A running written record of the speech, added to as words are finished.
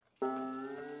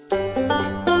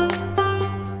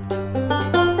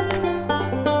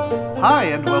Hi,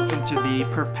 and welcome to the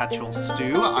Perpetual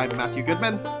Stew. I'm Matthew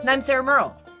Goodman. And I'm Sarah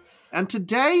Merle. And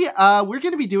today, we're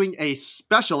going to be doing a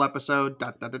special episode.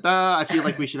 Da, da, da, da. I feel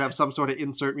like we should have some sort of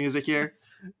insert music here.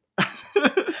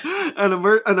 An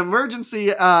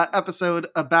emergency episode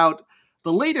about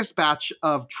the latest batch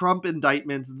of Trump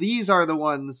indictments. These are the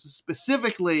ones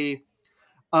specifically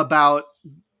about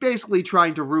basically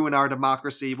trying to ruin our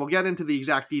democracy. We'll get into the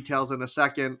exact details in a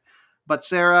second. But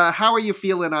Sarah, how are you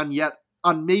feeling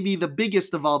on maybe the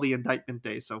biggest of all the indictment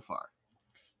days so far?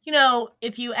 You know,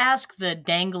 if you ask the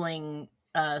dangling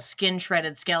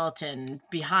skin-shredded skeleton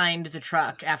behind the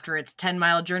truck after its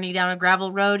 10-mile journey down a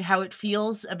gravel road how it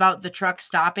feels about the truck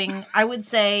stopping, I would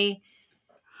say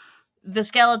the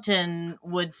skeleton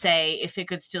would say, if it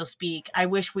could still speak, I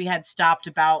wish we had stopped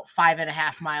about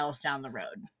 5.5 miles down the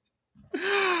road.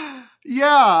 Yeah,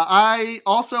 I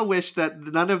also wish that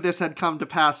none of this had come to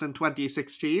pass in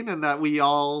 2016 and that we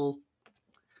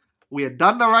had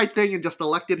done the right thing and just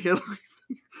elected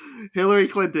Hillary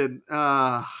Clinton.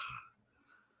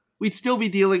 We'd still be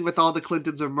dealing with all the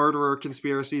Clintons of murderer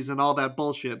conspiracies and all that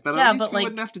bullshit, but at least we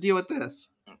wouldn't have to deal with this.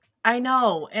 I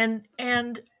know, and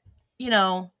you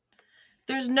know,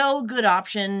 there's no good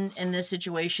option in this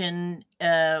situation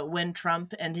when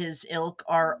Trump and his ilk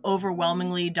are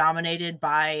overwhelmingly dominated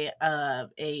by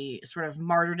a sort of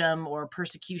martyrdom or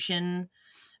persecution.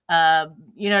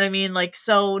 You know what I mean? Like,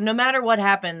 so no matter what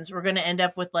happens, we're going to end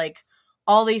up with like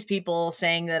all these people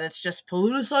saying that it's just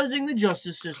politicizing the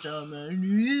justice system.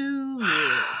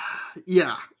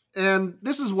 Yeah. And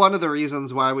this is one of the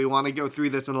reasons why we want to go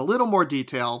through this in a little more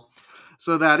detail,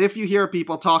 so that if you hear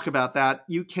people talk about that,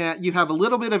 you have a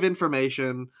little bit of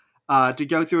information to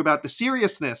go through about the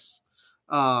seriousness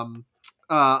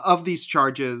of these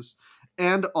charges,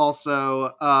 and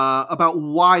also about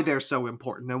why they're so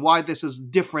important and why this is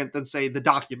different than, say, the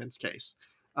documents case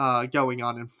going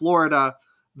on in Florida.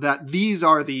 That these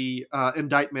are the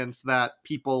indictments that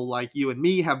people like you and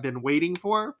me have been waiting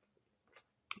for,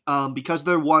 because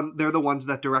they're the ones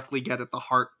that directly get at the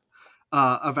heart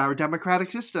of our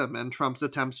democratic system and Trump's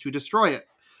attempts to destroy it.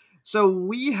 So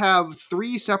we have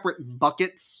 3 separate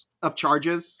buckets of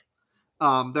charges. There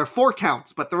are 4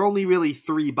 counts, but there are only really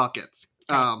 3 buckets.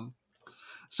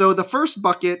 So the first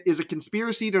bucket is a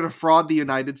conspiracy to defraud the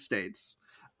United States,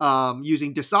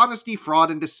 using dishonesty, fraud,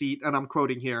 and deceit, and I'm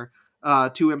quoting here,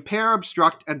 to impair,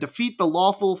 obstruct, and defeat the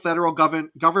lawful federal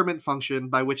government function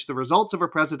by which the results of a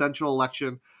presidential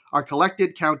election are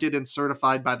collected, counted, and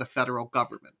certified by the federal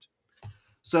government.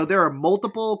 So there are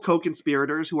multiple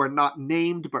co-conspirators who are not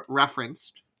named but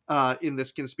referenced in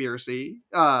this conspiracy.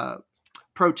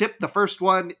 Pro tip, the first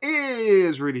one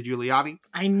is Rudy Giuliani.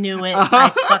 I knew it. I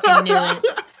fucking knew it.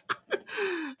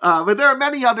 But there are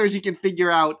many others you can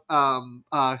figure out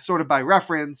sort of by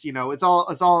reference. You know, it's all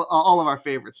of our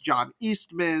favorites. John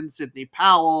Eastman, Sidney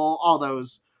Powell, all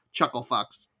those chuckle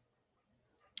fucks.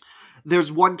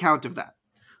 There's 1 count of that.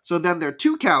 So then there are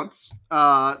 2 counts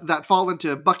that fall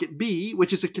into bucket B,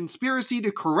 which is a conspiracy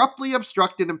to corruptly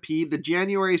obstruct and impede the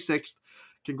January 6th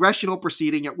congressional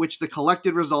proceeding at which the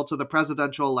collected results of the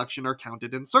presidential election are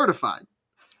counted and certified.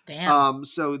 Damn.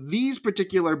 So these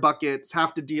particular buckets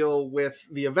have to deal with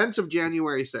the events of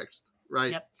January 6th,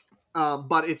 right? Yep.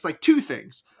 But it's like 2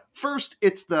 things. First,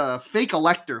 it's the fake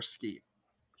elector scheme.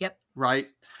 Yep. Right?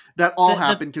 That all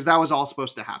happened because that was all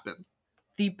supposed to happen.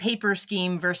 The paper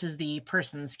scheme versus the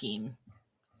person scheme.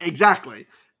 Exactly.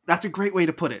 That's a great way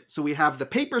to put it. So we have the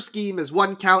paper scheme as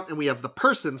 1 count, and we have the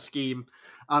person scheme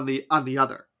on the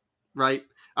other, right?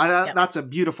 Yep. That's a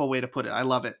beautiful way to put it. I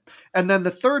love it. And then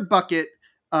the third bucket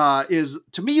is,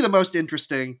 to me, the most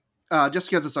interesting, just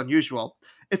because it's unusual.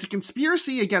 It's a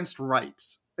conspiracy against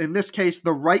rights. In this case,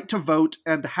 the right to vote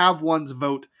and have one's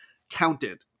vote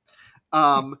counted.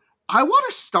 I want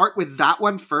to start with that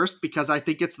one first because I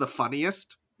think it's the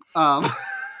funniest.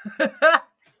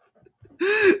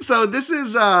 So this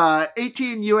is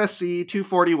 18 USC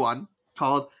 241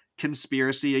 called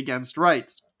Conspiracy Against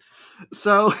Rights.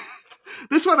 So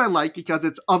this one I like because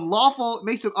it's unlawful. It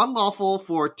makes it unlawful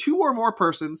for 2 or more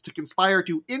persons to conspire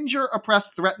to injure, oppress,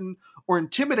 threaten, or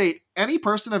intimidate any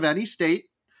person of any state,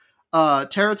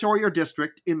 territory, or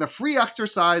district in the free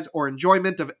exercise or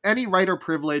enjoyment of any right or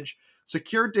privilege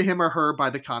secured to him or her by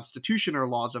the Constitution or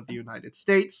laws of the United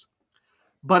States.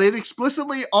 But it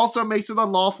explicitly also makes it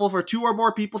unlawful for 2 or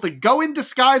more people to go in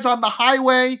disguise on the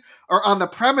highway or on the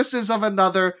premises of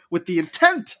another with the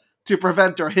intent to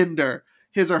prevent or hinder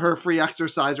his or her free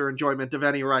exercise or enjoyment of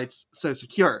any rights so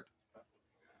secured.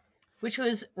 Which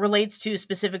relates to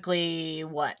specifically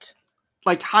what?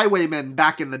 Like highwaymen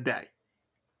back in the day.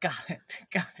 Got it.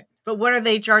 But what are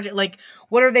they charging? Like,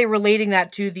 what are they relating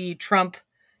that to the Trump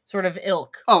sort of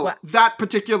ilk. Oh, that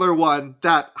particular one,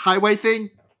 that highway thing,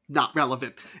 not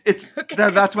relevant. It's Okay.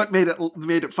 that's what made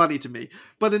it funny to me.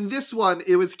 But in this one,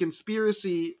 it was a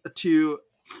conspiracy to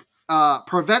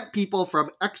prevent people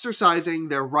from exercising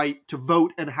their right to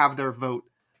vote and have their vote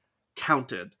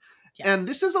counted. Yeah. And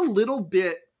this is a little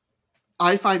bit,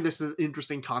 I find this an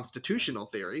interesting constitutional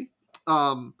theory.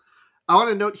 I want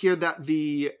to note here that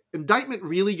the indictment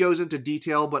really goes into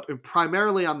detail, but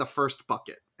primarily on the first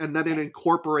bucket, and then it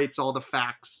incorporates all the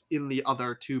facts in the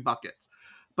other two buckets.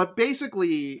 But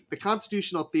basically, the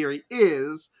constitutional theory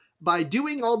is, by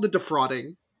doing all the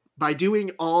defrauding, by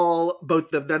doing all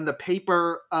both the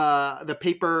paper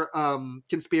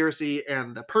conspiracy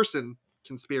and the person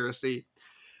conspiracy,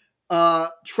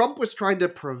 Trump was trying to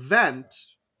prevent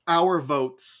our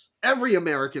votes, every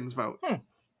American's vote,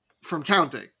 from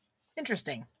counting.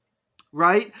 Interesting.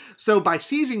 Right? So by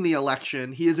seizing the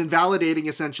election, he is invalidating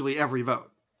essentially every vote.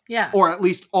 Yeah. Or at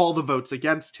least all the votes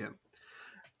against him.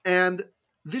 And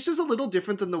this is a little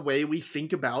different than the way we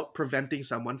think about preventing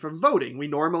someone from voting. We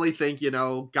normally think,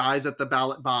 guys at the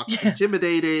ballot box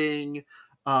intimidating,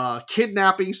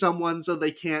 kidnapping someone so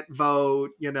they can't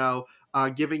vote,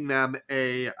 giving them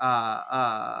a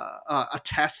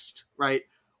test, right?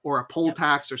 Or a poll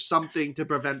tax or something to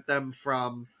prevent them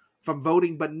from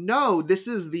voting. But no, this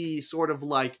is the sort of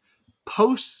like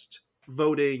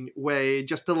post-voting way,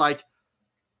 just to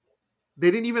they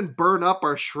didn't even burn up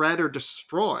or shred or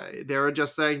destroy. They were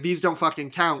just saying, these don't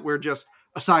fucking count. We're just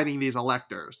assigning these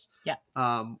electors. Yeah.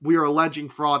 We are alleging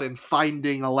fraud and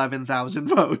finding 11,000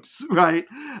 votes, right?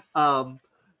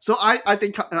 So I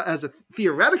think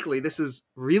theoretically, this is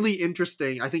really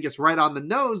interesting. I think it's right on the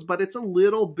nose, but it's a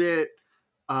little bit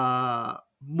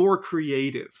more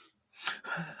creative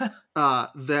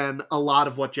than a lot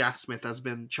of what Jack Smith has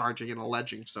been charging and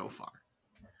alleging so far.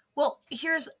 Well,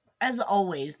 here's, as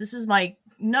always, this is my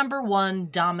number one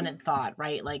dominant thought,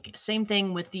 right? Like, same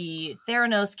thing with the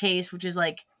Theranos case, which is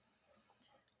like,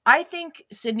 I think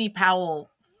Sidney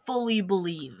Powell fully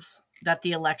believes that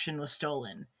the election was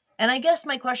stolen. And I guess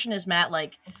my question is, Matt,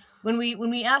 like, when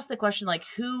we ask the question, like,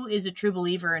 who is a true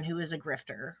believer and who is a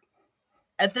grifter?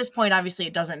 At this point, obviously,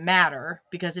 it doesn't matter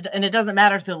because it doesn't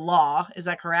matter to the law. Is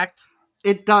that correct?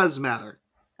 It does matter.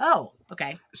 Oh,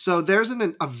 okay. So there's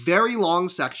a very long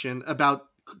section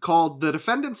called The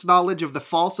Defendant's Knowledge of the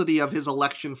Falsity of His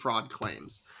Election Fraud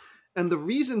Claims. And the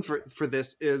reason for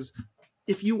this is,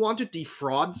 if you want to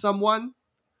defraud someone,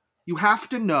 you have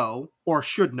to know, or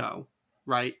should know,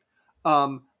 right,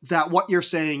 that what you're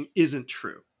saying isn't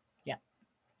true. Yeah.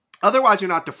 Otherwise, you're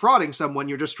not defrauding someone,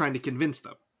 you're just trying to convince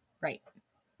them. Right.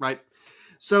 Right?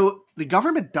 So the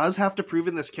government does have to prove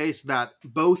in this case that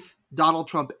both Donald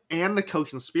Trump and the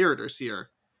co-conspirators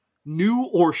here knew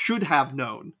or should have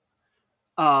known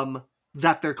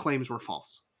that their claims were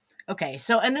false. Okay,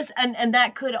 so and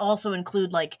that could also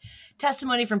include like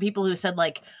testimony from people who said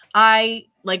like I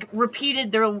like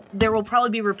repeated there will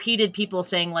probably be repeated people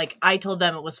saying like I told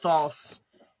them it was false,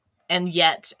 and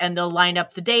they'll line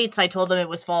up the dates. I told them it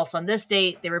was false on this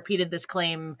date. They repeated this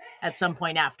claim at some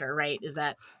point after, right? Is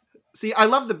that? See, I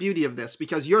love the beauty of this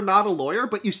because you're not a lawyer,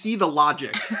 but you see the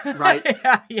logic, right?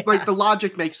 Yeah. Like the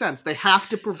logic makes sense. They have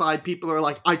to provide people who are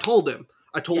like, I told him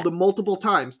him multiple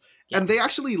times, and they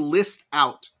actually list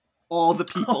out all the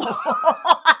people.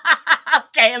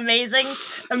 Okay, amazing.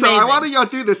 So I want to go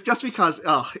through this just because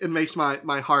it makes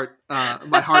my heart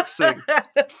sing.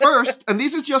 First, and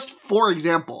these are just for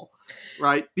example,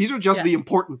 right? These are just the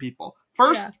important people.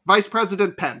 First, Vice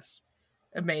President Pence.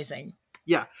 Amazing.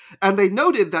 Yeah, and they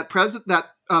noted that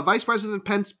Vice President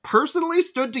Pence personally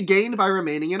stood to gain by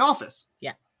remaining in office.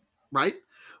 Yeah. Right?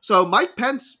 So Mike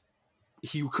Pence,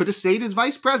 he could have stayed as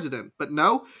vice president, but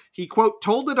no, he, quote,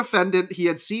 told the defendant he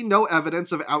had seen no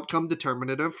evidence of outcome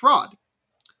determinative fraud.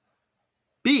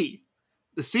 B,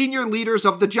 the senior leaders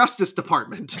of the Justice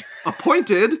Department,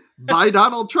 appointed by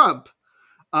Donald Trump,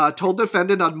 told the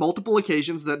defendant on multiple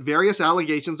occasions that various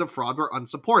allegations of fraud were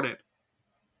unsupported.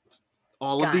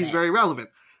 All of these very relevant.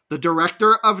 The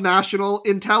Director of National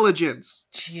Intelligence.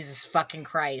 Jesus fucking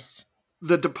Christ.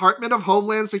 The Department of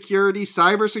Homeland Security,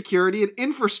 Cybersecurity, and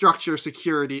Infrastructure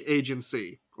Security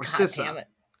Agency, or CISA.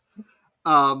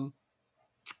 Damn it.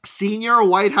 Senior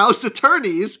White House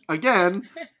attorneys, again,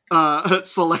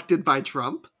 selected by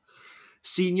Trump.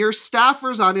 Senior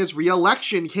staffers on his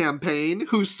re-election campaign,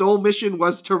 whose sole mission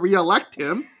was to re-elect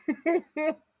him.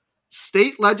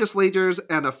 State legislators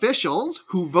and officials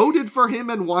who voted for him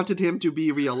and wanted him to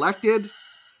be re-elected.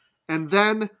 And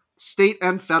then state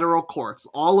and federal courts,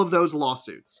 all of those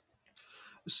lawsuits.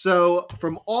 So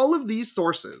from all of these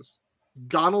sources,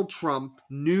 Donald Trump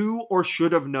knew or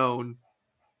should have known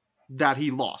that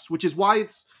he lost, which is why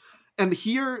it's, and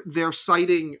here they're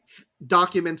citing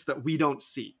documents that we don't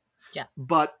see. Yeah.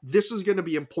 But this is going to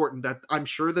be important, that I'm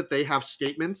sure that they have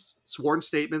statements, sworn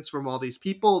statements from all these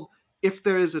people. If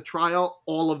there is a trial,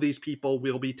 all of these people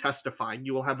will be testifying.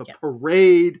 You will have a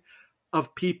parade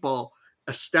of people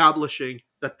establishing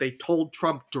that they told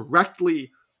Trump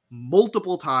directly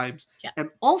multiple times. Yeah. And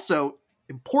also,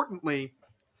 importantly,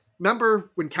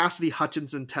 remember when Cassidy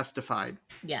Hutchinson testified?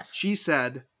 Yes. She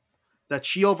said that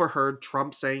she overheard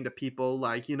Trump saying to people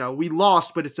like, you know, we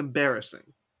lost, but it's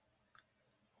embarrassing.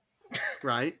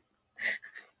 Right?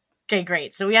 Okay,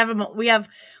 great. So we have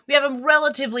him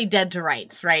relatively dead to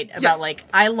rights, right? About like,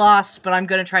 I lost, but I'm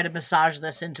going to try to massage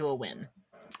this into a win.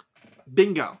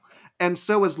 Bingo. And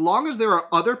so as long as there are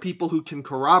other people who can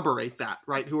corroborate that,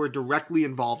 right, who are directly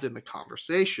involved in the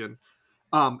conversation,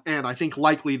 and I think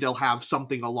likely they'll have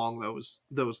something along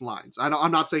those lines.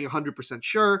 I'm not saying 100%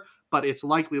 sure, but it's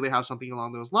likely they have something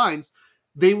along those lines.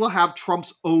 They will have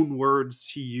Trump's own words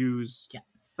to use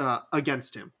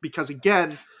against him. Because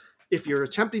again, if you're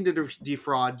attempting to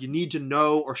defraud, you need to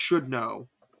know or should know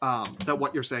that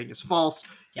what you're saying is false.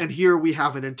 Yeah. And here we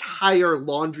have an entire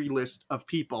laundry list of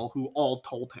people who all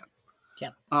told him. Yeah.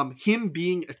 Him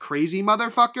being a crazy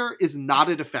motherfucker is not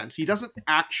a defense. He doesn't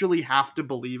actually have to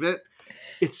believe it.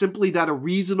 It's simply that a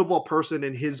reasonable person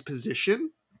in his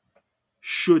position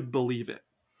should believe it.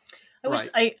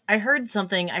 I heard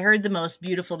something. I heard the most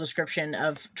beautiful description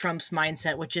of Trump's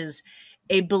mindset, which is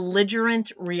a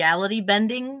belligerent reality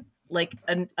bending, like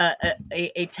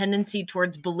a tendency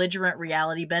towards belligerent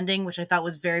reality bending, which I thought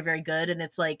was very, very good. And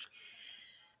it's like,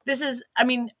 this is, I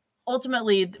mean,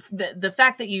 ultimately the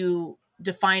fact that you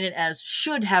define it as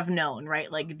should have known,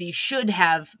 right? Like the should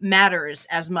have matters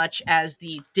as much as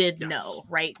the did know,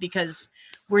 right? Because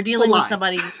we're dealing with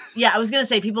somebody. Yeah, I was going to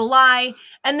say people lie,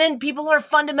 and then people are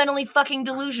fundamentally fucking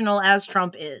delusional, as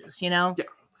Trump is, you know? Yeah.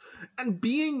 And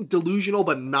being delusional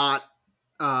but not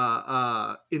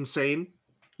insane,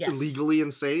 legally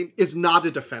insane, is not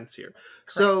a defense here.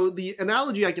 Correct. So the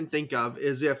analogy I can think of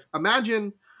is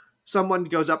imagine someone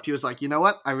goes up to you and is like, you know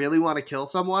what? I really want to kill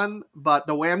someone, but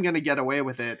the way I'm going to get away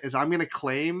with it is I'm going to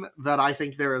claim that I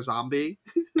think they're a zombie,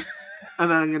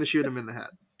 and then I'm going to shoot them in the head.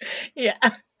 Yeah.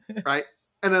 Right?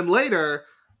 And then later,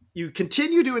 you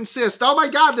continue to insist, oh my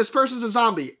God, this person's a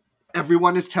zombie.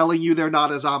 Everyone is telling you they're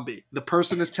not a zombie. The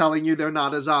person is telling you they're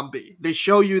not a zombie. They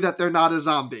show you that they're not a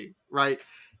zombie, right?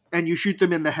 And you shoot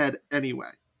them in the head anyway.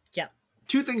 Yeah.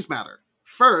 Two things matter.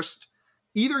 First,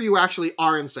 either you actually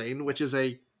are insane, which is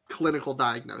a clinical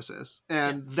diagnosis.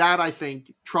 And that, I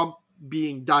think, Trump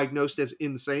being diagnosed as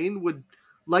insane would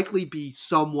likely be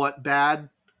somewhat bad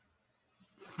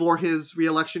for his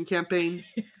re-election campaign,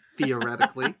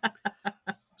 theoretically.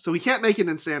 So he can't make an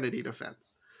insanity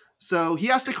defense. So he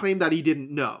has to claim that he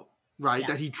didn't know, right? Yeah.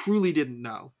 That he truly didn't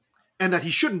know. And that he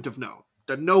shouldn't have known.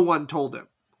 That no one told him.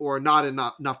 Or not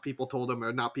enough people told him,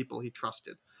 or not people he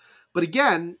trusted. But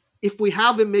again, if we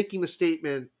have him making the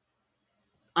statement,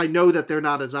 I know that they're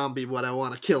not a zombie, but I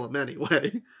want to kill him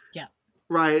anyway. Yeah.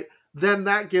 Right? Then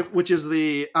that which is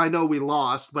the, I know we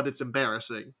lost, but it's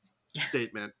embarrassing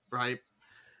statement, right?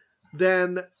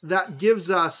 Then that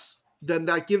gives us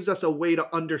a way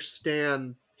to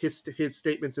understand his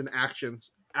statements and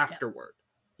actions afterward.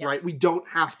 Yeah. Right? We don't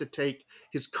have to take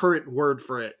his current word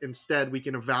for it. Instead, we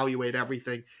can evaluate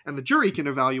everything, and the jury can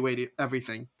evaluate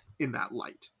everything in that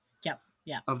light.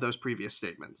 Yeah. Of those previous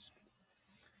statements.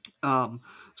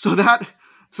 So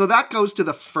that goes to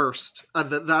the first.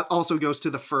 That also goes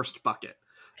to the first bucket.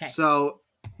 Okay. So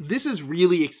this is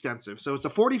really extensive. So it's a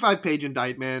 45-page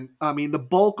indictment. I mean, the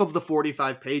bulk of the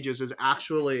 45 pages is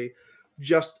actually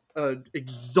just an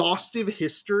exhaustive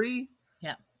history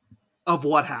of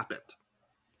what happened.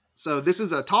 So this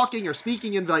is a talking or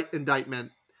speaking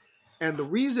indictment. And the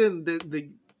reason that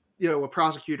a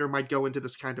prosecutor might go into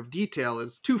this kind of detail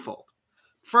is twofold.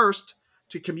 First,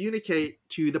 to communicate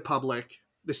to the public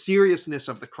the seriousness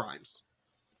of the crimes,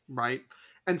 right?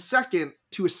 And second,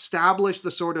 to establish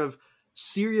the sort of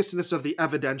seriousness of the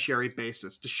evidentiary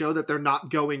basis, to show that they're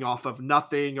not going off of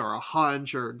nothing or a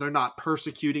hunch, or they're not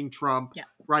persecuting Trump,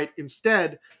 right?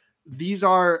 Instead, these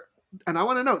are, and I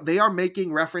want to note, they are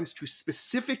making reference to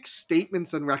specific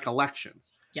statements and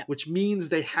recollections, which means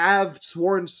they have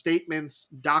sworn statements,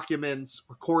 documents,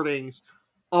 recordings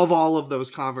of all of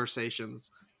those conversations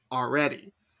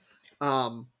already.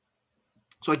 So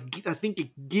I think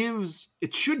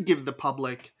it should give the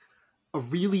public a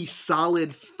really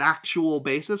solid factual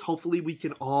basis. Hopefully we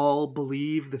can all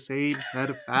believe the same set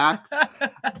of facts.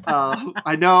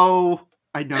 I know.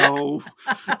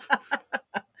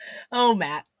 Oh,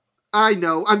 Matt. I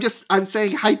know. I'm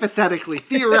saying hypothetically,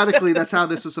 theoretically, that's how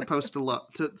this is supposed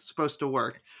supposed to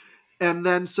work. And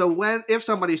then so if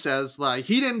somebody says like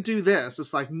he didn't do this,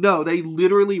 it's like no, they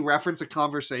literally reference a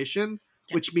conversation,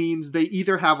 Yep. which means they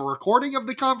either have a recording of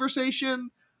the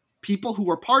conversation, people who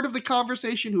were part of the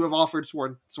conversation who have offered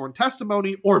sworn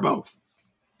testimony, or both.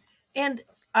 And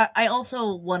I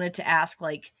also wanted to ask,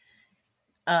 like,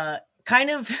 kind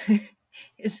of,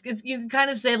 you can kind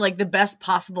of say like the best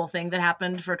possible thing that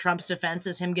happened for Trump's defense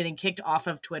is him getting kicked off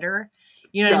of Twitter.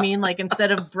 You know what I mean? Like,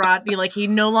 instead of he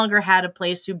no longer had a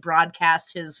place to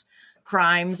broadcast his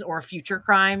crimes or future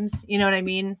crimes. You know what I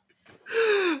mean?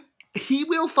 He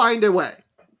will find a way.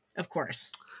 Of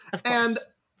course. And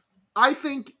I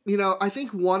think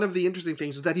one of the interesting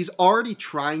things is that he's already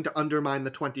trying to undermine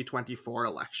the 2024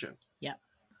 election. Yeah.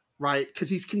 Right? Because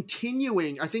he's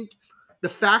continuing. I think the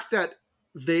fact that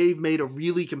they've made a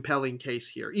really compelling case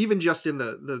here, even just in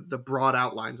the broad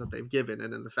outlines that they've given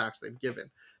and in the facts they've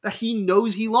given, that he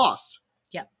knows he lost.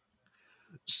 Yeah.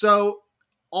 So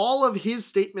all of his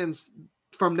statements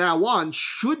from now on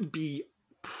should be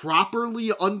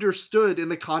properly understood in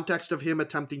the context of him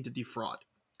attempting to defraud.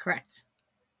 Correct.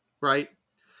 Right?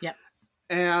 Yep.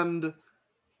 And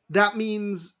that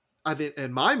means, I think,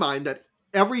 in my mind, that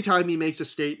every time he makes a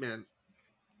statement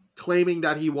claiming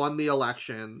that he won the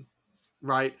election,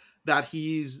 right, that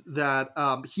he is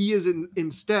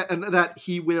instead, and that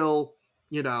he will,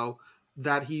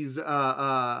 that he's and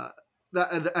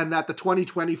that the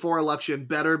 2024 election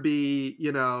better be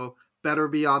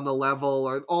on the level,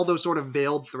 or all those sort of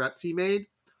veiled threats he made,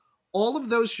 all of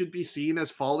those should be seen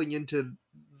as falling into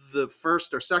the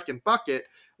first or second bucket,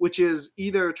 which is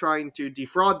either trying to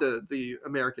defraud the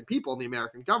American people and the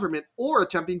American government, or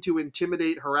attempting to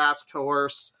intimidate, harass,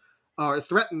 coerce, or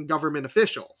threaten government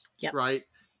officials, yep. right?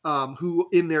 Who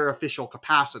in their official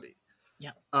capacity.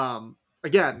 Yep.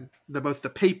 Again, both the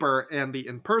paper and the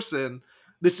in-person,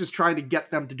 this is trying to get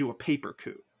them to do a paper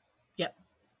coup. Yep.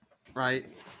 Right?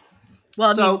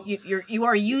 Well, so, I mean, you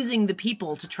are using the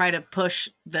people to try to push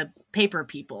the paper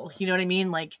people. You know what I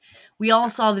mean? Like, we all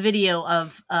saw the video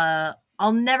of,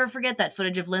 I'll never forget that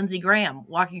footage of Lindsey Graham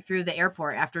walking through the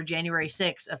airport after January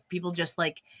 6th, of people just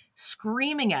like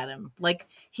screaming at him. Like,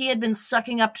 he had been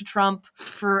sucking up to Trump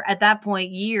for, at that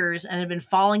point, years, and had been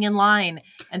falling in line.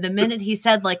 And the minute he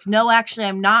said, like, no, actually,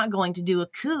 I'm not going to do a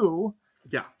coup.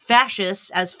 Yeah.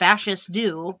 Fascists, as fascists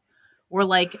do, were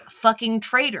like, fucking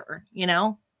traitor, you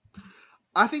know?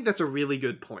 I think that's a really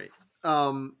good point.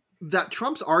 That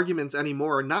Trump's arguments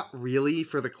anymore are not really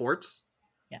for the courts.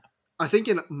 Yeah. I think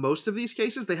in most of these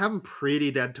cases, they have him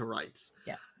pretty dead to rights.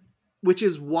 Yeah. Which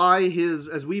is why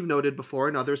as we've noted before,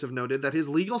 and others have noted, that his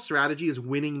legal strategy is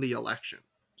winning the election.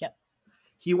 Yep.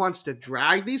 He wants to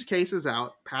drag these cases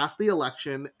out past the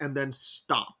election and then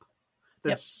stop.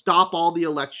 Stop all the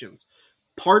elections.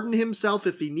 Pardon himself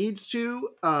if he needs to,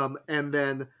 and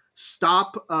then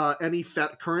stop any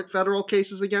current federal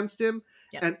cases against him.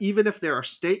 Yep. And even if there are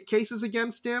state cases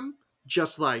against him,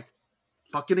 just like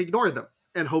fucking ignore them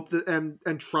and hope that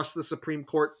and trust the Supreme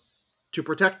Court to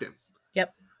protect him.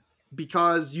 Yep.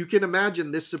 Because you can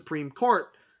imagine this Supreme Court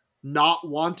not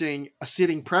wanting a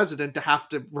sitting president to have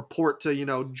to report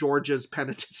to, Georgia's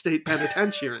state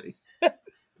penitentiary.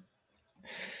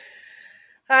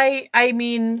 I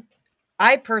mean,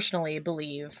 I personally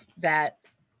believe that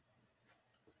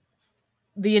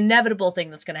the inevitable thing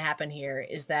that's going to happen here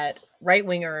is that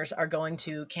right-wingers are going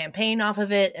to campaign off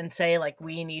of it and say, like,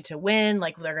 we need to win,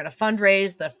 like, they're going to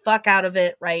fundraise the fuck out of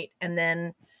it, right? And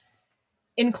then,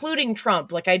 including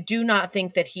Trump, like, I do not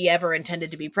think that he ever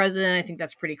intended to be president. I think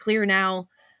that's pretty clear now.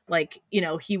 Like,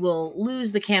 he will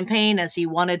lose the campaign as he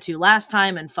wanted to last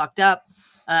time and fucked up,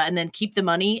 and then keep the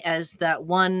money, as that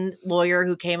one lawyer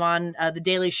who came on The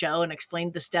Daily Show and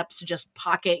explained the steps to just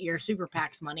pocket your super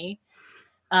PAC's money.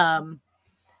 And,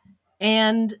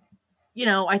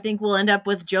 I think we'll end up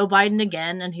with Joe Biden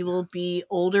again, and he will be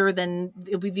older than,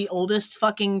 he'll be the oldest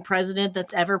fucking president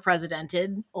that's ever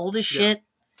presidented. Old as shit.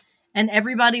 Yeah. And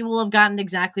everybody will have gotten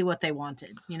exactly what they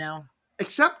wanted,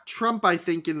 Except Trump, I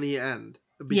think, in the end.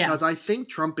 Because I think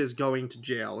Trump is going to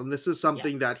jail, and this is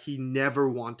something that he never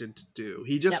wanted to do.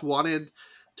 He just wanted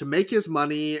to make his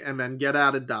money and then get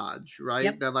out of Dodge, right?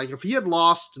 Yep. That, like, if he had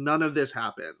lost, none of this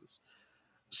happens.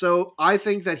 So I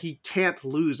think that he can't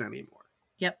lose anymore.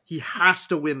 Yep. He has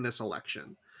to win this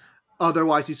election.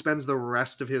 Otherwise, he spends the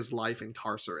rest of his life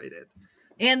incarcerated.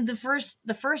 And the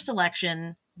first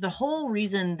election, the whole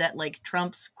reason that, like,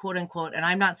 Trump's quote unquote, and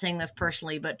I'm not saying this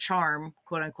personally, but charm,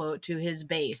 quote unquote, to his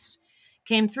base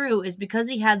came through is because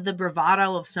he had the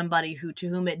bravado of somebody to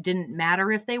whom it didn't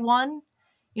matter if they won.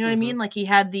 You know what I mean? Like he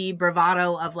had the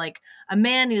bravado of like a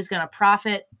man who's going to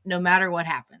profit no matter what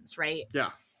happens, right?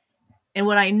 Yeah. And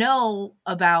what I know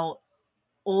about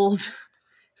old,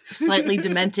 slightly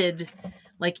demented,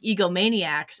 like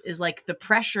egomaniacs is like the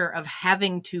pressure of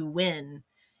having to win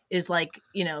is like,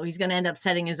 you know, he's going to end up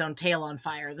setting his own tail on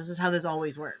fire. This is how this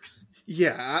always works.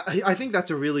 Yeah, I think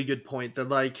that's a really good point, that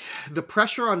like the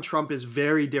pressure on Trump is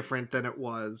very different than it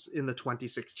was in the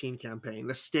 2016 campaign.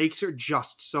 The stakes are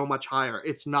just so much higher.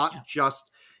 It's not just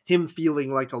him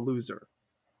feeling like a loser,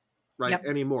 right?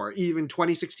 Anymore, even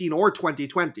 2016 or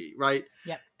 2020, right?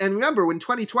 Yep. And remember, when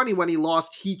 2020, when he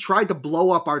lost, he tried to blow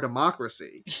up our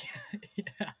democracy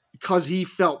because he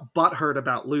felt butthurt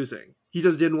about losing. He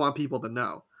just didn't want people to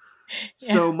know.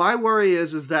 So my worry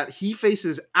is that he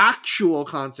faces actual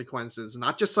consequences,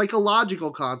 not just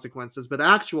psychological consequences, but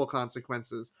actual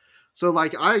consequences. So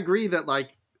like, I agree that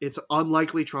like it's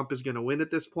unlikely Trump is going to win at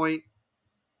this point,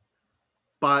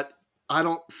 but I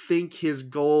don't think his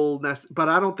but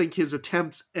I don't think his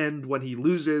attempts end when he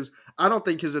loses. I don't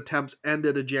think his attempts end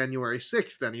at a January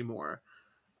 6th anymore.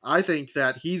 I think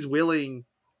that he's willing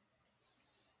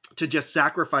to just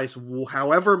sacrifice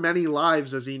however many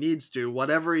lives as he needs to,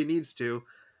 whatever he needs to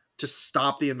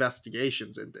stop the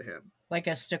investigations into him. Like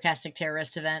a stochastic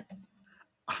terrorist event.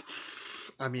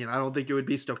 I mean, I don't think it would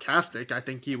be stochastic. I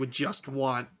think he would just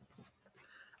want...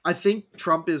 I think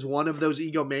Trump is one of those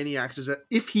egomaniacs, is that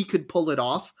if he could pull it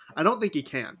off, I don't think he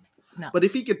can. No. But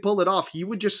if he could pull it off, he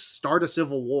would just start a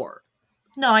civil war.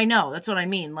 No, I know. That's what I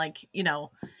mean. Like, you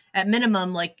know, at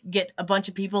minimum, like get a bunch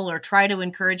of people or try to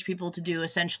encourage people to do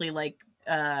essentially like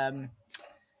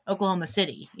Oklahoma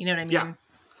City. You know what I mean? Yeah.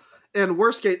 And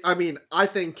worst case, I mean, I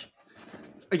think,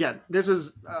 again, this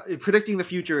is predicting the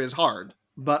future is hard,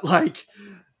 but like,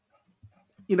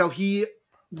 you know,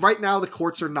 right now the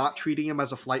courts are not treating him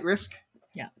as a flight risk.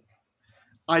 Yeah.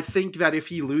 I think that if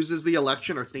he loses the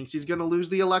election or thinks he's going to lose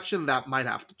the election, that might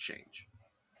have to change.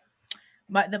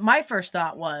 My first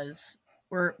thought was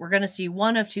we're going to see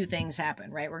one of two things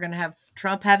happen, right? We're going to have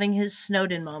Trump having his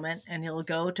Snowden moment and he'll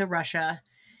go to Russia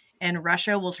and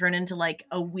Russia will turn into like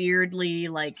a weirdly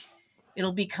like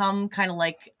it'll become kind of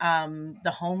like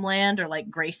the homeland or like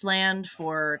Graceland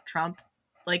for Trump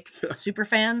like super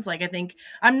fans. Like I think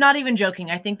I'm not even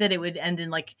joking. I think that it would end in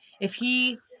like if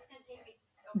he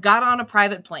got on a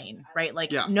private plane, right?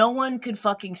 Like no one could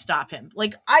fucking stop him.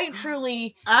 Like I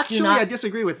truly I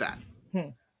disagree with that.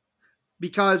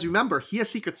 Because remember, he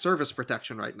has Secret Service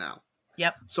protection right now.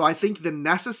 Yep. So I think the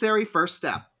necessary first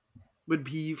step would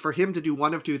be for him to do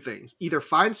one of two things. Either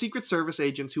find Secret Service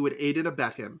agents who would aid and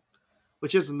abet him,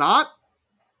 which is not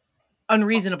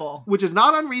unreasonable,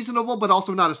 but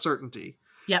also not a certainty.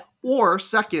 Yep. Or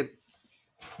second,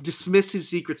 dismiss his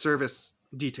Secret Service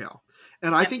detail.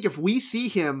 And I think if we see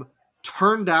him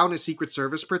turn down his Secret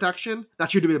Service protection,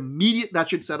 that should be immediate. That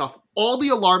should set off all the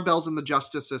alarm bells in the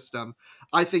justice system.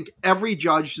 I think every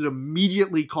judge should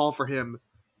immediately call for him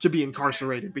to be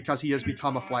incarcerated because he has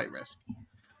become a flight risk.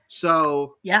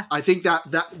 So yeah, I think that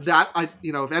I,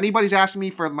 you know, if anybody's asking me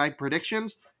for my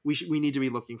predictions, we need to be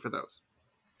looking for those.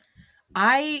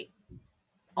 I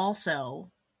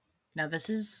also, now this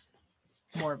is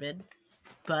morbid,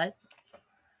 but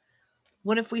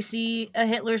what if we see a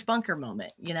Hitler's bunker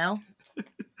moment, you know?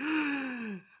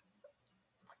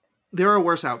 There are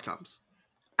worse outcomes.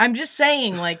 I'm just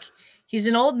saying, like, he's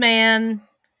an old man,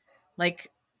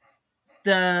 like,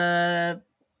 I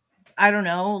don't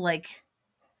know, like,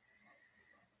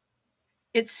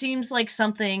 it seems like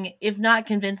something, if not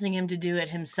convincing him to do it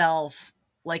himself,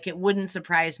 like, it wouldn't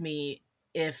surprise me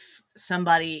if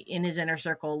somebody in his inner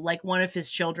circle, like one of his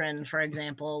children, for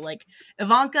example, like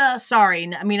Ivanka,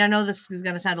 sorry, I mean, I know this is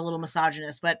going to sound a little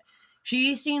misogynist, but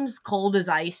she seems cold as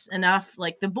ice enough.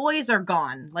 Like the boys are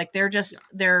gone. Like they're just,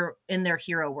 they're in their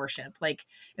hero worship. Like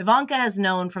Ivanka has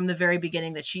known from the very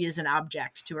beginning that she is an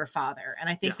object to her father. And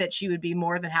I think that she would be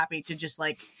more than happy to just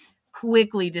like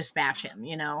quickly dispatch him,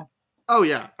 you know? Oh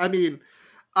yeah. I mean,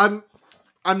 I'm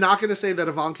not going to say that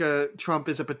Ivanka Trump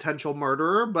is a potential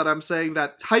murderer, but I'm saying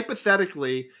that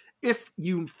hypothetically, if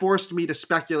you forced me to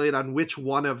speculate on which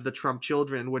one of the Trump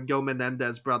children would go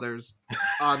Menendez brothers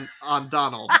on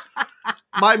Donald,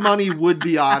 my money would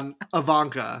be on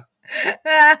Ivanka.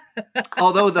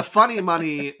 Although the funny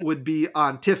money would be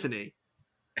on Tiffany.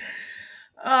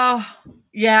 Oh,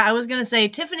 yeah. I was going to say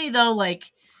Tiffany, though,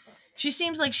 like, she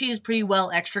seems like she has pretty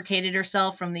well extricated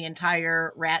herself from the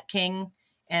entire Rat King.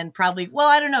 And probably, well,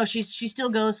 I don't know. She still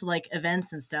goes to like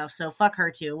events and stuff. So fuck her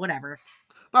too. Whatever.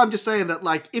 But I'm just saying that,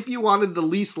 like, if you wanted the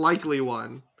least likely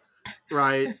one,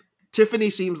 right? Tiffany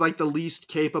seems like the least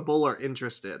capable or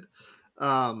interested.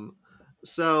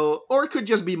 So, or it could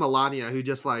just be Melania who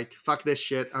just like, fuck this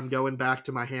shit, I'm going back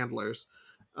to my handlers.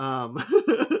 Um,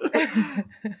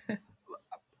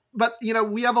 but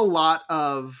we have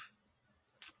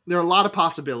there are a lot of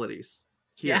possibilities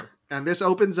Yeah. here, and this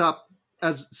opens up,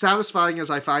 as satisfying as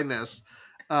I find this,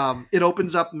 it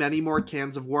opens up many more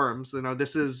cans of worms.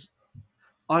 This is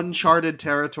uncharted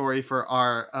territory for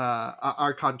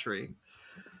our country,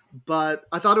 but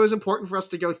I thought it was important for us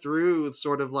to go through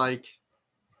sort of like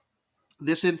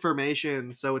this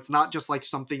information, so it's not just like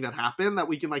something that happened, that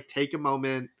we can like take a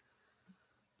moment,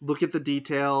 look at the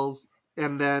details,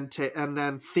 and then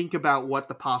think about what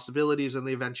the possibilities and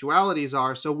the eventualities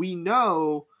are, so we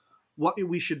know what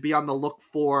we should be on the look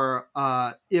for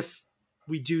if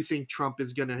we do think Trump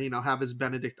is going to have his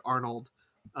Benedict Arnold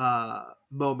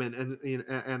moment,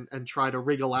 and try to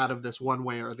wriggle out of this one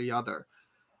way or the other,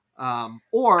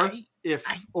 or I, if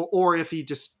I or if he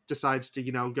just decides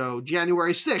to go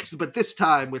January 6th, but this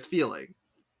time with feeling.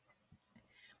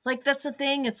 like, that's the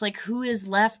thing. It's like, who is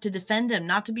left to defend him?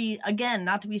 Not to be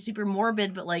super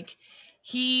morbid, but like,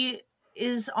 he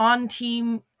is on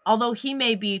team, although he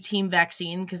may be team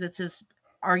vaccine because it's his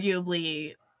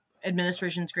arguably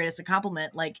administration's greatest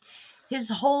accomplishment. Like, his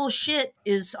whole shit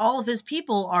is all of his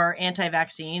people are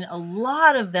anti-vaccine. A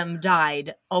lot of them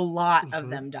died.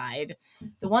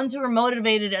 The ones who were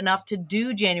motivated enough to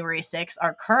do January 6th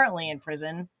are currently in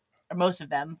prison, or most of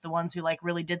them, the ones who like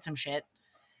really did some shit.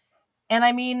 And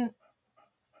I mean,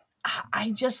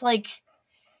 I just like,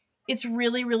 it's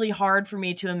really, really hard for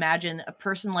me to imagine a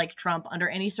person like Trump under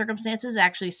any circumstances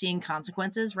actually seeing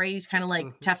consequences, right? He's kind of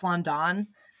like Teflon Don.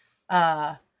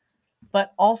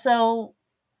 But also,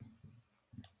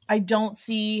 I don't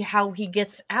see how he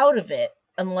gets out of it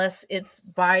unless it's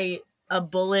by a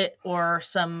bullet or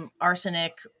some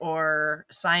arsenic or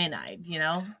cyanide,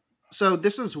 So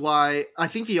this is why I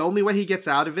think the only way he gets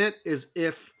out of it is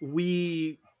if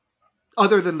we,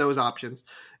 other than those options,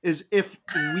 is if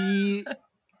we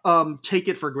take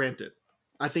it for granted.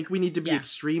 I think we need to be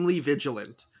extremely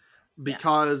vigilant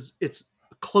because it's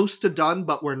close to done,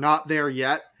 but we're not there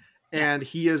yet. And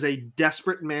he is a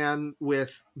desperate man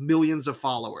with millions of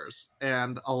followers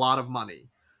and a lot of money.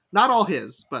 Not all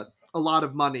his, but a lot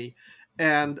of money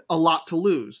and a lot to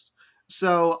lose.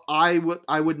 So I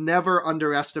would never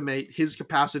underestimate his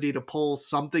capacity to pull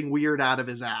something weird out of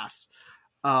his ass.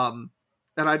 And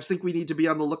I just think we need to be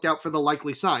on the lookout for the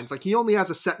likely signs. Like, he only has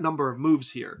a set number of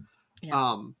moves here.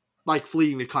 Like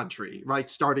fleeing the country, right?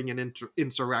 Starting an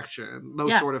insurrection,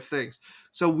 those sort of things.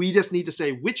 So we just need to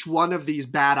say, which one of these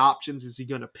bad options is he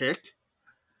going to pick?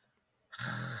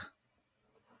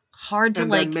 Hard to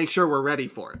and then make sure we're ready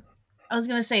for it. I was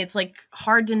going to say, it's like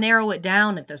hard to narrow it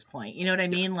down at this point. You know what I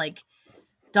mean? Like,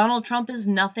 Donald Trump is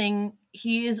nothing.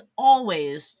 He is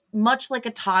always, much like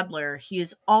a toddler, he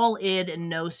is all id and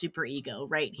no super ego,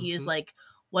 right? He is like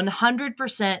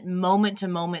 100% moment to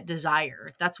moment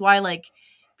desire. That's why like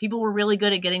people were really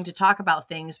good at getting to talk about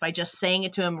things by just saying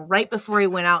it to him right before he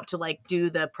went out to like do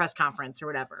the press conference or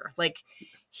whatever. Like,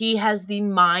 he has the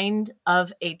mind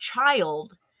of a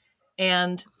child.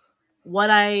 And what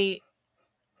I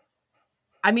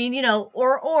mean,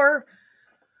 or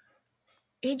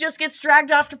he just gets dragged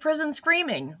off to prison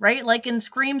screaming, right? Like, and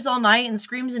screams all night and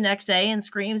screams the next day and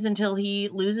screams until he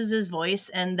loses his voice.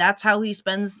 And that's how he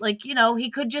spends, like, he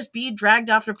could just be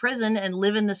dragged off to prison and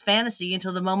live in this fantasy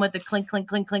until the moment the clink, clink,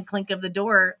 clink, clink, clink of the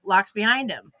door locks behind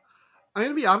him. I'm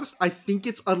going to be honest. I think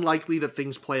it's unlikely that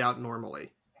things play out normally.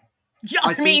 Yeah,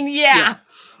 I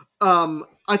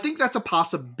think that's a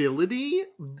possibility,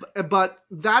 but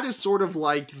that is sort of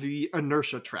like the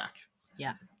inertia track.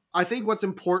 Yeah. I think what's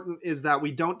important is that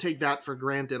we don't take that for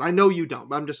granted. I know you don't,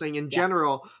 but I'm just saying in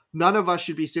general, none of us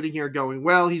should be sitting here going,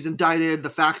 well, he's indicted, the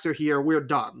facts are here, we're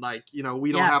done. Like,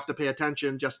 we don't have to pay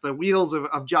attention, just the wheels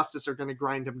of justice are going to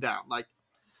grind him down. Like,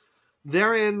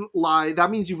 therein lie,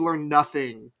 that means you've learned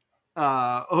nothing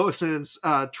since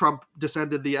Trump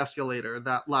descended the escalator,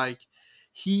 that like,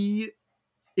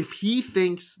 if he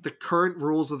thinks the current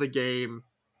rules of the game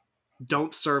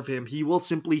don't serve him, he will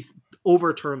simply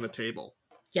overturn the table.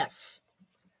 Yes.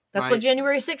 That's what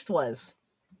January 6th was.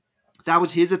 That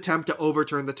was his attempt to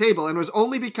overturn the table. And it was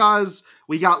only because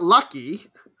we got lucky.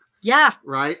 Yeah.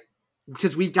 Right?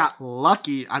 Because we got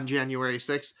lucky on January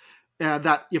 6th.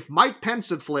 That if Mike Pence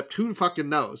had flipped, who fucking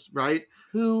knows, right?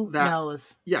 Who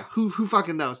knows? Yeah, who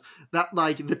fucking knows? That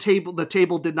like the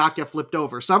table did not get flipped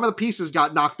over. Some of the pieces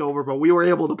got knocked over, but we were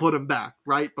able to put them back,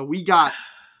 right? But we got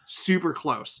super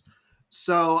close.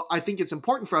 So I think it's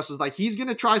important for us is like, he's going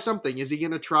to try something. Is he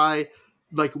going to try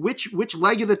like which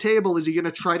leg of the table is he going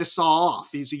to try to saw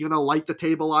off? Is he going to light the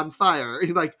table on fire?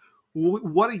 Like,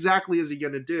 what exactly is he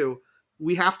going to do?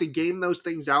 we have to game those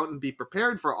things out and be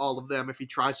prepared for all of them. If he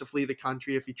tries to flee the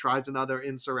country, if he tries another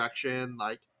insurrection,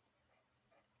 like,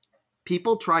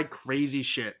 people try crazy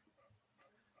shit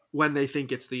when they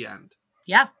think it's the end.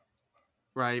 Yeah.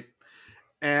 Right?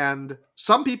 And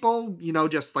some people,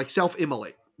 just like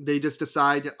self-immolate. They just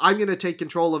decide, I'm going to take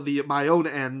control of my own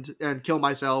end and kill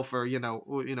myself, or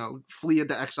flee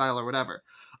into exile or whatever.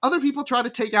 Other people try to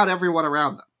take out everyone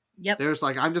around them. Yep. They're just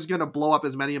like, I'm just going to blow up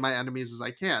as many of my enemies as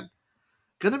I can.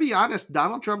 Gonna be honest,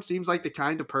 Donald Trump seems like the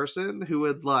kind of person who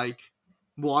would like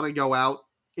want to go out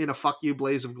in a fuck you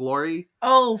blaze of glory.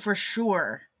 Oh, for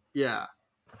sure. Yeah.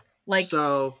 Like,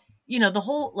 so, the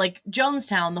whole, like,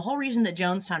 Jonestown, the whole reason that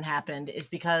Jonestown happened is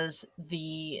because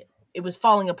it was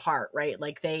falling apart, right?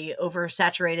 Like, they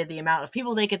oversaturated the amount of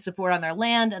people they could support on their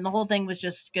land, and the whole thing was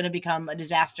just going to become a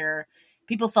disaster.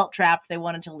 People felt trapped. They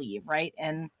wanted to leave, right?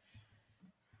 And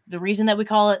the reason that we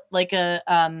call it like a,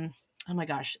 oh my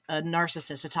gosh, a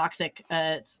narcissist, a toxic,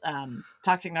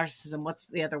 toxic narcissism. What's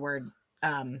the other word?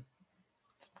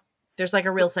 There's like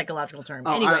a real psychological term.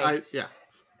 Anyway, yeah.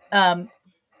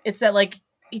 It's that, like,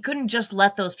 he couldn't just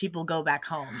let those people go back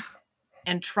home,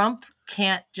 and Trump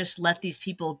can't just let these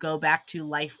people go back to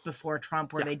life before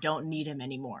Trump where they don't need him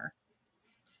anymore.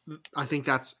 I think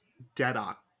that's dead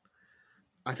on.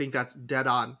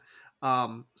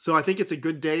 So I think it's a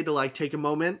good day to like take a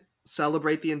moment,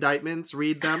 celebrate the indictments,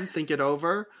 read them, think it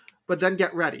over, but then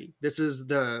get ready. This is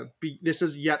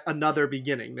yet another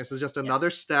beginning. This is just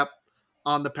another step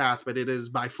on the path, but it is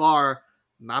by far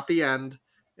not the end.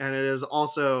 And it is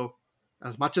also,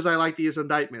 as much as I like these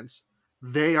indictments,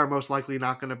 they are most likely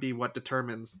not going to be what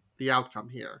determines the outcome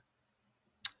here.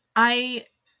 I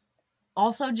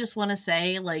also just want to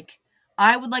say, like,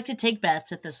 I would like to take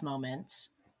bets at this moment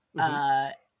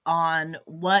on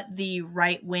what the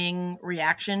right-wing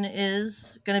reaction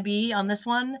is going to be on this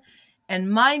one.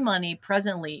 And my money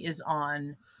presently is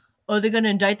on, they're going to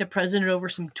indict the president over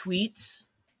some tweets.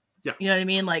 Yeah. You know what I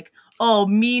mean? Like,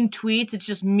 mean tweets. It's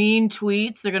just mean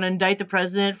tweets. They're going to indict the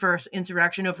president for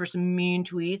insurrection over some mean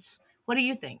tweets. What do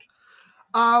you think?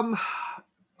 I'm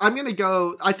going to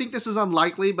go, I think this is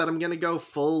unlikely, but I'm going to go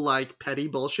full like petty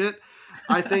bullshit.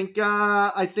 I think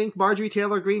Marjorie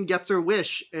Taylor Greene gets her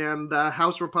wish, and the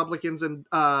House Republicans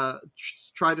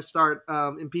try to start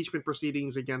impeachment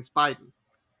proceedings against Biden.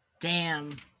 Damn.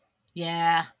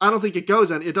 Yeah. I don't think it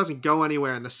doesn't go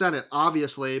anywhere in the Senate,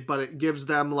 obviously, but it gives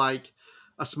them like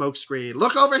a smokescreen.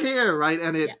 Look over here, right?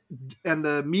 And and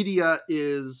the media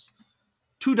is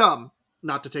too dumb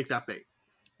not to take that bait.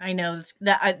 I know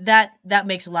that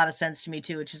makes a lot of sense to me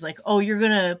too. It's just like, you're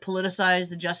gonna politicize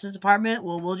the Justice Department?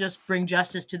 Well, we'll just bring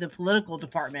justice to the political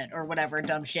department, or whatever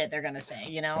dumb shit they're gonna say.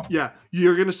 Yeah,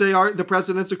 you're gonna say the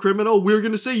president's a criminal. We're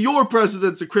gonna say your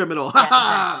president's a criminal. Yeah,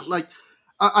 exactly. Like,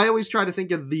 I always try to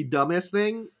think of the dumbest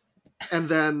thing, and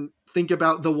then think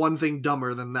about the one thing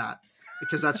dumber than that,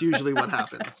 because that's usually what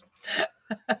happens.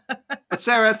 But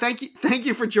Sarah, thank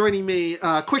you for joining me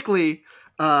quickly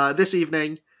this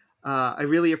evening. I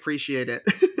really appreciate it.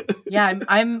 Yeah,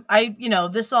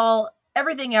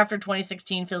 everything after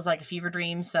 2016 feels like a fever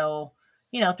dream. So,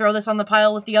 throw this on the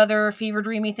pile with the other fever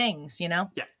dreamy things, Yeah,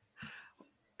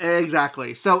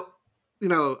 exactly. So,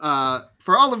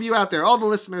 for all of you out there, all the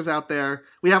listeners out there,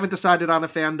 we haven't decided on a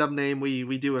fandom name.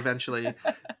 We do eventually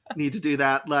need to do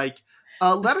that. Like,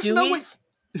 let us know what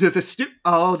the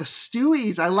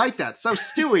Stewies. I like that. So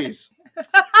Stewies.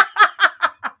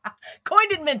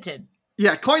 Coined and minted.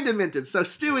 Yeah, coined and minted. So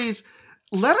Stewies,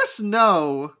 let us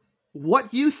know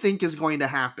what you think is going to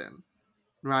happen,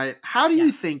 right? How do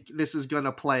you think this is going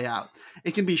to play out?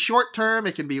 It can be short term,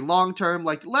 it can be long term.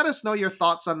 Like, let us know your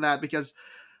thoughts on that, because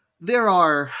there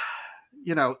are,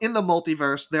 in the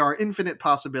multiverse, there are infinite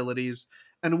possibilities,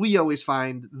 and we always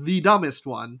find the dumbest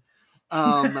one.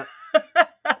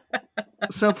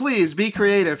 So please be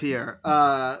creative here.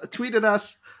 Tweet at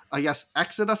us, I guess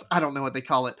exit us. I don't know what they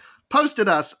call it. Post at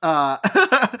us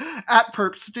at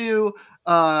perpstew.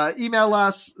 Email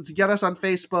us to get us on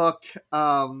Facebook,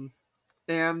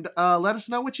 and let us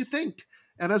know what you think.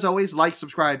 And as always, like,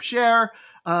 subscribe, share,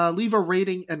 leave a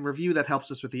rating and review. That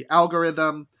helps us with the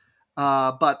algorithm.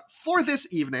 But for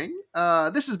this evening,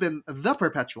 this has been The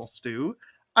Perpetual Stew.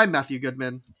 I'm Matthew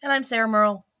Goodman. And I'm Sarah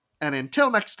Merle. And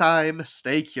until next time,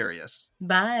 stay curious.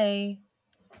 Bye.